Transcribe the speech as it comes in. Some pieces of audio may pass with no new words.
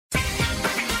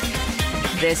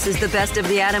This is the Best of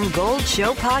the Adam Gold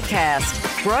Show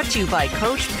podcast, brought to you by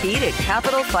Coach Pete at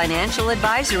Capital Financial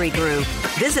Advisory Group.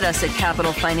 Visit us at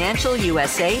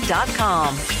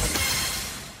capitalfinancialusa.com.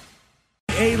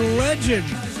 A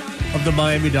legend of the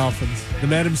Miami Dolphins, the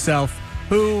man himself,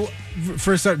 who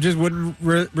first up just wouldn't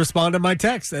respond to my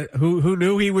text. Who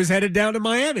knew he was headed down to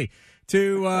Miami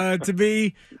to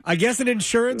be, I guess, an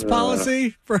insurance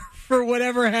policy for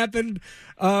whatever happened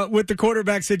with the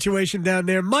quarterback situation down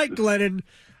there. Mike Glennon,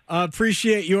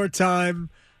 appreciate your time.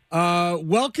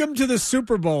 Welcome to the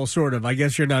Super Bowl, sort of. I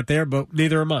guess you're not there, but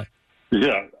neither am I.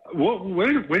 Yeah.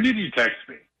 When did you text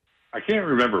me? I can't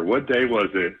remember. What day was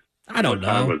it? I don't know.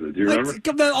 What time was it? Do you remember?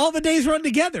 All the days run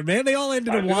together, man. They all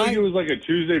ended in Y. I think it was like a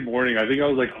Tuesday morning. I think I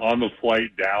was like on the flight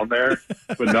down there,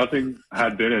 but nothing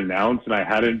had been announced, and I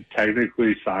hadn't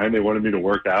technically signed. They wanted me to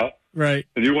work out. Right.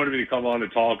 And you wanted me to come on and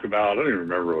talk about, I don't even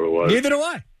remember what it was. Neither do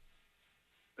I.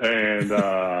 And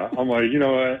I'm like, you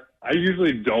know what? I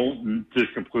usually don't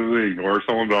just completely ignore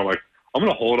someone, but I'm like, I'm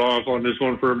going to hold off on this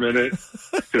one for a minute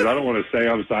because I don't want to say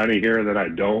I'm signing here and then I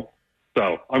don't.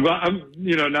 So I'm glad.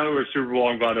 Now that we're Super Bowl,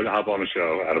 I'm glad to hop on the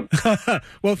show, Adam.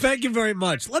 Well, thank you very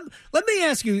much. Let me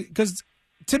ask you, because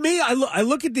to me, I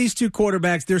look at these two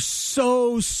quarterbacks. They're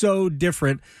so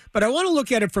different, but I want to look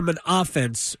at it from an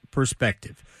offense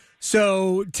perspective.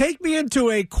 So take me into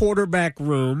a quarterback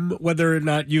room, whether or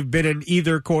not you've been in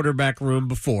either quarterback room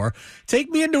before. Take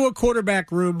me into a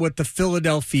quarterback room with the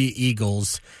Philadelphia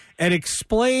Eagles and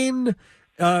explain.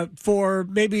 For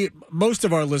maybe most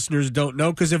of our listeners don't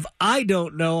know, because if I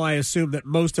don't know, I assume that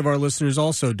most of our listeners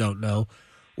also don't know.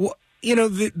 Well,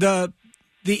 the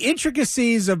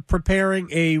intricacies of preparing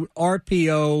a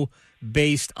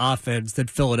RPO-based offense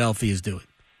that Philadelphia is doing.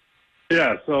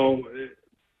 Yeah, so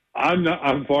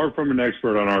I'm far from an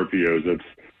expert on RPOs.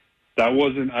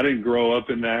 I didn't grow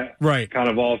up in that kind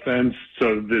of offense.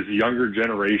 So this younger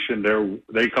generation,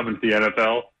 they come into the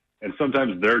NFL. And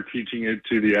sometimes they're teaching it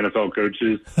to the NFL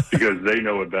coaches because they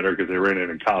know it better because they ran it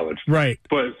in college. Right.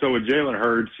 But so with Jalen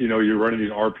Hurts, you're running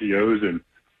these RPOs, and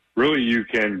really you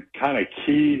can kind of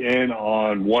key in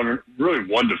on one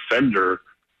defender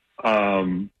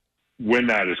when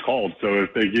that is called. So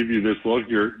if they give you this look,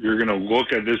 you're going to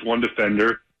look at this one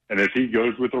defender, and if he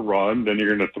goes with a run, then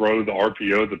you're going to throw the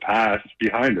RPO, the pass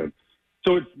behind him.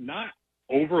 So it's not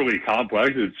overly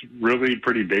complex. It's really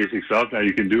pretty basic stuff. Now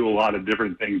you can do a lot of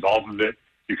different things off of it.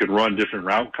 You can run different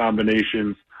route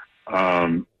combinations.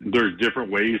 There's different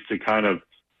ways to kind of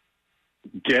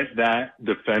get that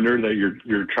defender that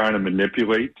you're trying to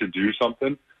manipulate to do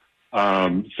something.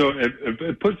 So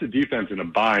it puts the defense in a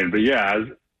bind. But yeah,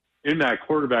 in that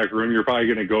quarterback room, you're probably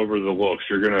going to go over the looks.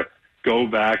 You're going to go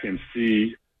back and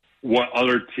see what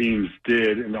other teams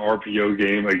did in the RPO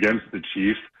game against the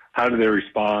Chiefs. How do they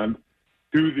respond?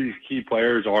 Who these key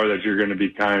players are that you're going to be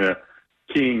kind of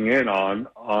keying in on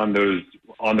those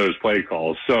play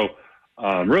calls. So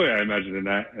really, I imagine in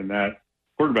that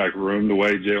quarterback room, the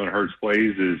way Jalen Hurts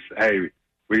plays is, hey,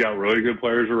 we got really good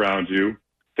players around you.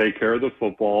 Take care of the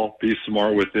football, be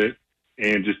smart with it,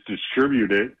 and just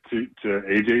distribute it to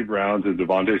A.J. Brown, to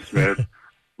Devontae Smith,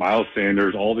 Miles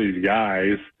Sanders, all these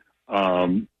guys,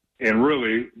 and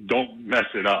really don't mess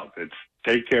it up. It's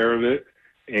take care of it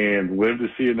and live to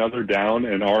see another down.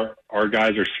 And our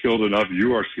guys are skilled enough.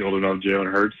 You are skilled enough,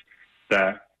 Jalen Hurts,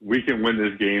 that we can win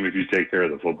this game if you take care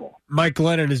of the football. Mike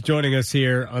Glennon is joining us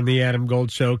here on the Adam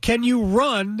Gold Show. Can you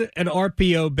run an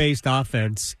RPO-based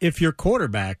offense if your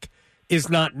quarterback is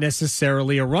not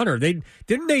necessarily a runner?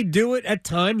 Didn't they do it at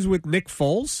times with Nick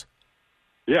Foles?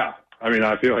 Yeah. I mean,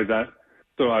 I feel like that.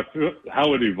 So I feel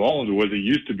how it evolved was it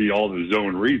used to be all the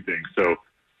zone read thing. So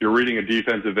you're reading a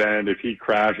defensive end. If he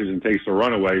crashes and takes a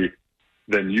runaway,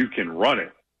 then you can run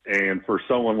it. And for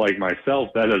someone like myself,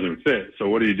 that doesn't fit. So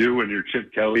what do you do when you're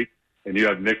Chip Kelly and you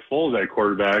have Nick Foles at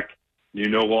quarterback? You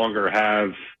no longer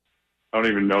have, I don't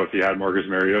even know if you had Marcus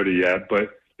Mariota yet, but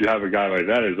you have a guy like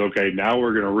that is, okay, now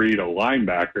we're going to read a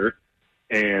linebacker.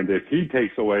 And if he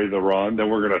takes away the run, then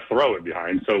we're going to throw it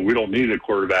behind. So we don't need a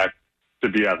quarterback to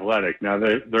be athletic. Now,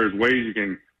 there's ways you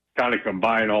can kind of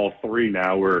combine all three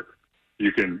now where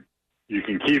you can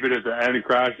keep it at the end, it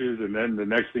crashes, and then the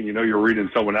next thing you know, you're reading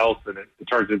someone else, and it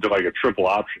turns into like a triple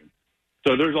option.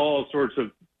 So there's all sorts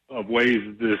of ways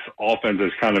this offense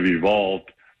has kind of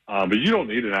evolved. But you don't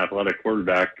need an athletic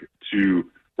quarterback to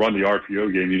run the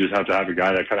RPO game. You just have to have a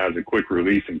guy that kind of has a quick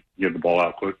release and get the ball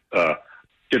out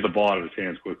of his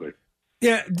hands quickly.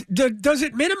 Yeah. Does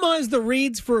it minimize the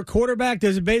reads for a quarterback?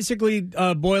 Does it basically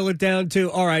boil it down to,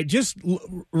 all right, just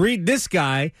read this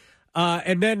guy?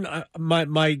 And then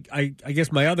I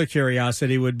guess my other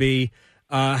curiosity would be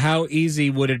how easy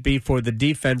would it be for the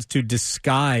defense to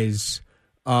disguise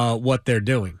what they're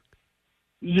doing.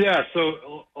 Yeah,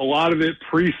 so a lot of it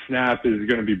pre-snap is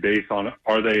going to be based on,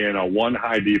 are they in a one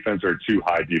high defense or two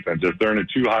high defense? If they're in a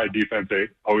two high defense, they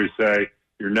always say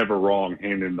you're never wrong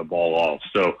handing the ball off.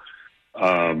 So,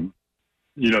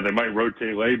 they might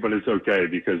rotate late, but it's okay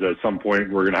because at some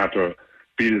point we're going to have to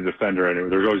beat a defender anyway.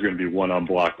 There's always going to be one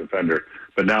unblocked defender.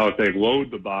 But now if they load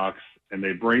the box and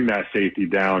they bring that safety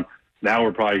down, now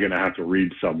we're probably going to have to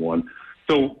read someone.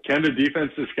 So can the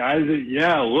defense disguise it?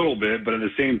 Yeah, a little bit. But at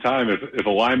the same time, if a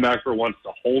linebacker wants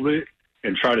to hold it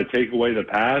and try to take away the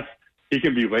pass, he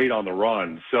can be late on the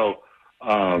run. So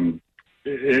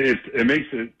it makes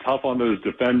it tough on those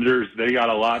defenders. They got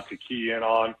a lot to key in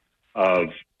on of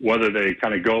whether they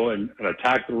kind of go and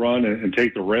attack the run and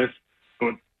take the risk.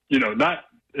 But,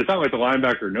 it's not like the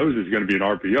linebacker knows it's going to be an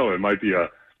RPO. It might be a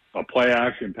play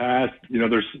action pass.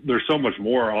 There's so much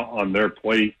more on their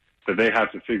plate that they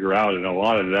have to figure out, and a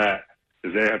lot of that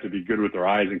is they have to be good with their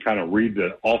eyes and kind of read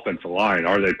the offensive line.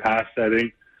 Are they pass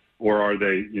setting or are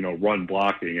they, run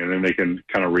blocking? And then they can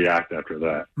kind of react after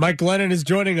that. Mike Glennon is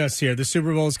joining us here. The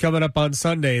Super Bowl is coming up on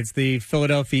Sunday. It's the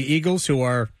Philadelphia Eagles who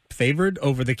are favored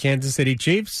over the Kansas City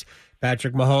Chiefs.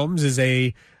 Patrick Mahomes is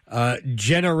a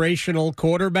generational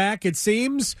quarterback, it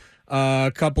seems.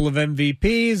 A couple of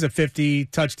MVPs, a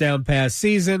 50-touchdown pass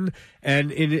season,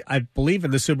 and I believe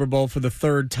in the Super Bowl for the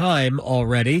third time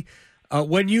already.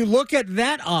 When you look at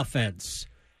that offense,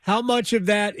 how much of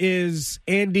that is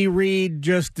Andy Reid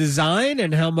just design,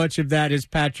 and how much of that is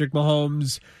Patrick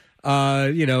Mahomes,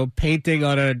 painting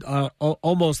on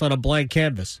almost on a blank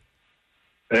canvas?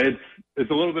 It's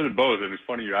a little bit of both, and it's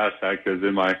funny you asked that because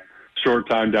in my short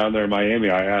time down there in Miami,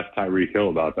 I asked Tyreek Hill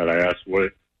about that. I asked,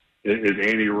 what is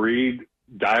Andy Reid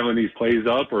dialing these plays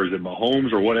up, or is it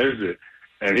Mahomes, or what is it?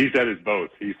 And he said it's both.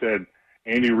 He said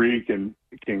Andy Reid can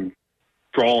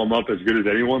draw them up as good as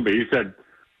anyone, but he said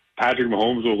Patrick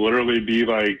Mahomes will literally be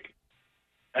like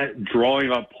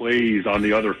drawing up plays on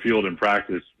the other field in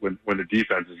practice when the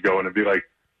defense is going and be like,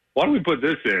 why don't we put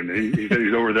this in? He said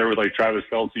he's over there with like Travis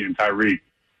Kelce and Tyreek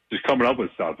just coming up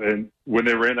with stuff. And when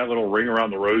they ran that little ring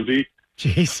around the Rosie,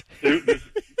 jeez, this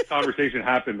conversation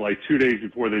happened like 2 days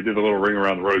before they did the little ring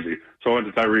around the Rosie. So I went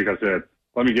to Tyreek. I said,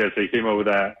 let me guess, they came up with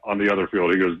that on the other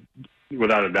field. He goes,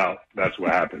 without a doubt, that's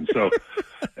what happened. So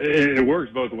it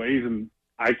works both ways. And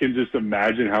I can just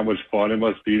imagine how much fun it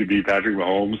must be to be Patrick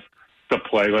Mahomes to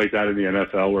play like that in the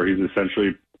NFL, where he's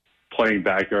essentially playing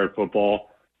backyard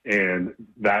football and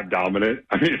that dominant.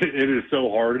 I mean, it is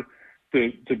so hard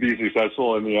to be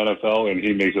successful in the NFL, and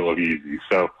he makes it look easy.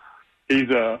 So he's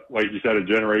like you said, a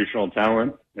generational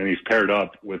talent, and he's paired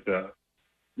up with a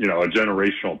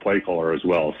generational play caller as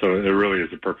well. So it really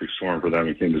is a perfect storm for them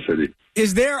in Kansas City.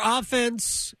 Is their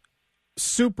offense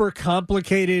super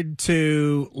complicated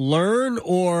to learn,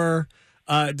 or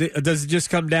does it just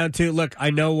come down to, look, I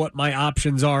know what my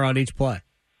options are on each play?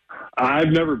 I've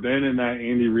never been in that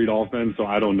Andy Reid offense, so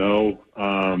I don't know.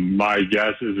 My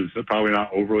guess is it's probably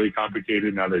not overly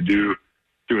complicated. Now, they do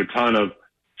a ton of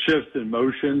shifts and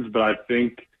motions, but I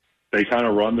think they kind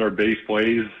of run their base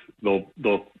plays. They'll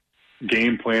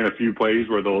game plan a few plays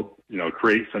where they'll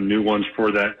create some new ones for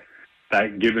that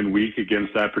given week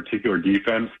against that particular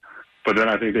defense. But then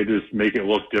I think they just make it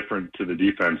look different to the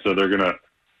defense. So they're going to,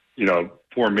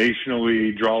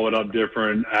 formationally draw it up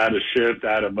different, add a shift,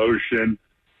 add a motion,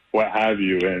 what have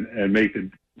you, and make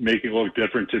it look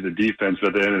different to the defense. But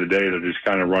at the end of the day, they're just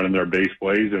kind of running their base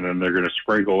plays, and then they're going to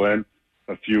sprinkle in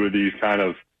a few of these kind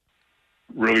of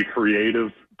really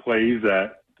creative plays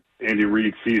that Andy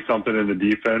Reid sees something in the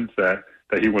defense that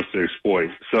he wants to exploit.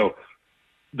 So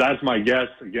that's my guess.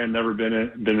 Again, never been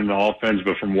in the offense,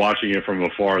 but from watching it from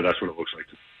afar, that's what it looks like.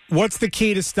 What's the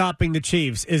key to stopping the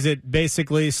Chiefs? Is it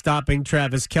basically stopping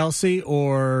Travis Kelce,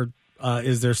 or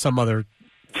is there some other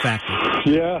factor?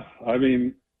 Yeah, I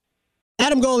mean,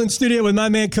 Adam Gold in studio with my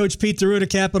man, Coach Pete DeRuta,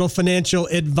 Capital Financial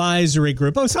Advisory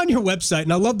Group. I was on your website,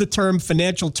 and I love the term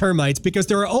financial termites because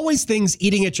there are always things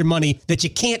eating at your money that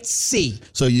you can't see.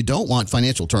 So you don't want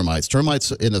financial termites.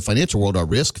 Termites in the financial world are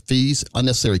risk, fees,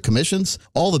 unnecessary commissions.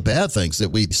 All the bad things that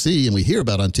we see and we hear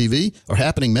about on TV are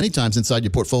happening many times inside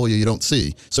your portfolio you don't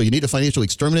see. So you need a financial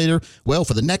exterminator? Well,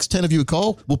 for the next 10 of you who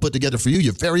call, we'll put together for you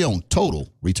your very own total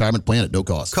retirement plan at no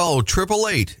cost. Call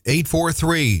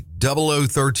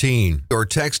 888-843-0013 or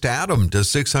text Adam to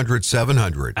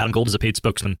 600-700. Adam Gold is a paid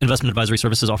spokesman. Investment advisory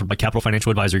services offered by Capital Financial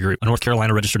Advisory Group, a North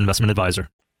Carolina registered investment advisor.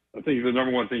 I think the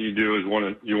number one thing you do is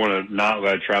you want to not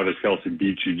let Travis Kelce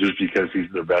beat you just because he's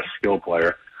their best skill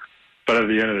player. But at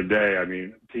the end of the day, I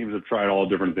mean, teams have tried all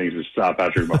different things to stop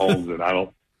Patrick Mahomes, and I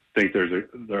don't think there's a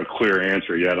clear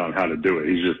answer yet on how to do it.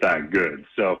 He's just that good.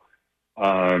 So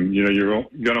You're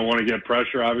going to want to get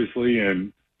pressure, obviously,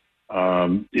 and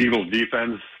Eagles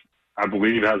defense, I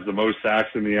believe, has the most sacks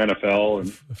in the NFL.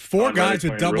 And four guys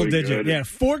with double-digit, really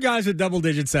 4 guys with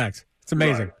double-digit sacks. It's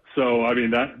amazing. Right. So, I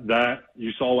mean, that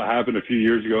you saw what happened a few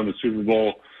years ago in the Super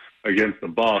Bowl against the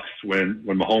Bucs when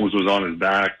Mahomes was on his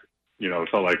back. It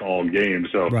felt like all game.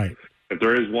 So, right. If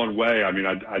there is one way, I mean,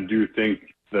 I do think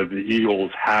that the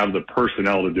Eagles have the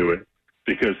personnel to do it,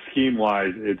 because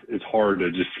scheme-wise, it's hard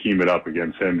to just scheme it up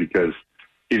against him, because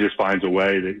he just finds a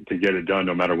way to get it done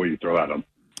no matter what you throw at him.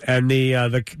 And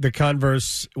the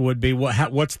converse would be,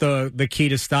 what's the key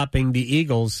to stopping the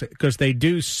Eagles? Because they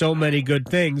do so many good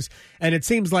things, and it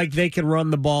seems like they can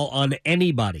run the ball on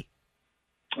anybody.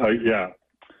 Yeah.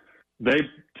 They,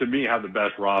 to me, have the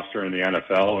best roster in the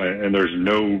NFL, and there's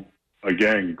no,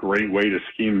 again, great way to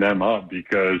scheme them up,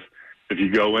 because if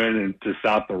you go in and to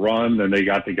stop the run, then they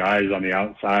got the guys on the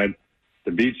outside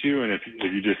to beat you, and if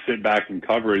you just sit back in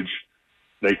coverage,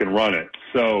 they can run it.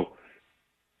 So,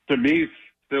 to me,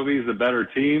 Philly's a better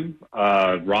team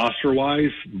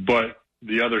roster-wise, but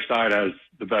the other side has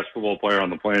the best football player on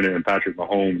the planet in Patrick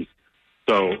Mahomes.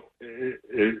 So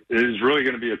it is really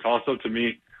going to be a toss-up to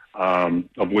me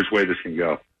of which way this can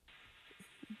go.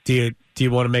 Do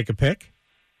you want to make a pick?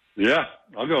 Yeah,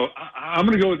 I'll go. I'm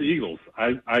going to go with the Eagles.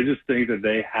 I just think that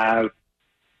they have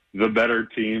the better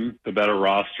team, the better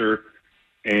roster,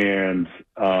 and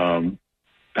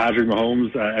Patrick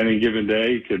Mahomes at any given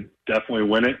day could definitely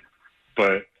win it.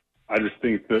 But I just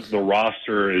think that the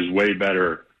roster is way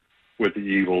better with the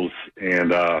Eagles.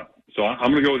 And so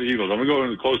I'm going to go with the Eagles. I'm going to go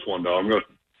in a close one, though. I'm going to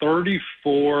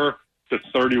go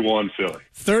 34-31 Philly.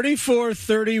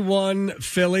 34-31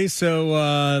 Philly.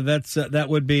 So that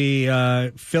would be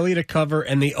Philly to cover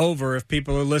and the over, if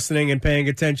people are listening and paying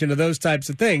attention to those types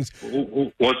of things.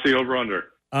 What's the over-under?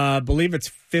 I believe it's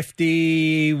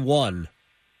 51.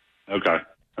 Okay.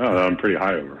 Oh, I'm pretty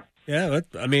high over. Yeah,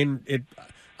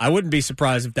 I wouldn't be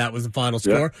surprised if that was the final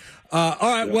score. Yeah.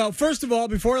 All right. Yeah. Well, first of all,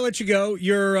 before I let you go,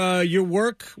 your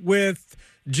work with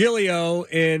Giglio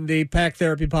in the Pack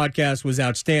Therapy podcast was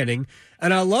outstanding,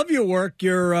 and I love your work,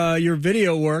 your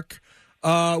video work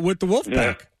with the Wolfpack.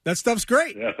 Yeah. That stuff's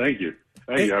great. Yeah, thank you.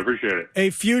 Thank you. I appreciate it. A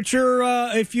future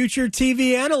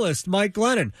TV analyst, Mike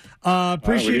Glennon.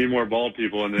 We need more bald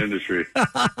people in the industry.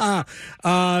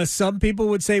 Some people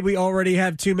would say we already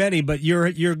have too many, but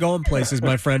you're going places,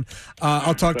 my friend.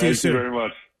 I'll talk to you soon. Thank you very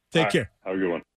much. Take care. Have a good one.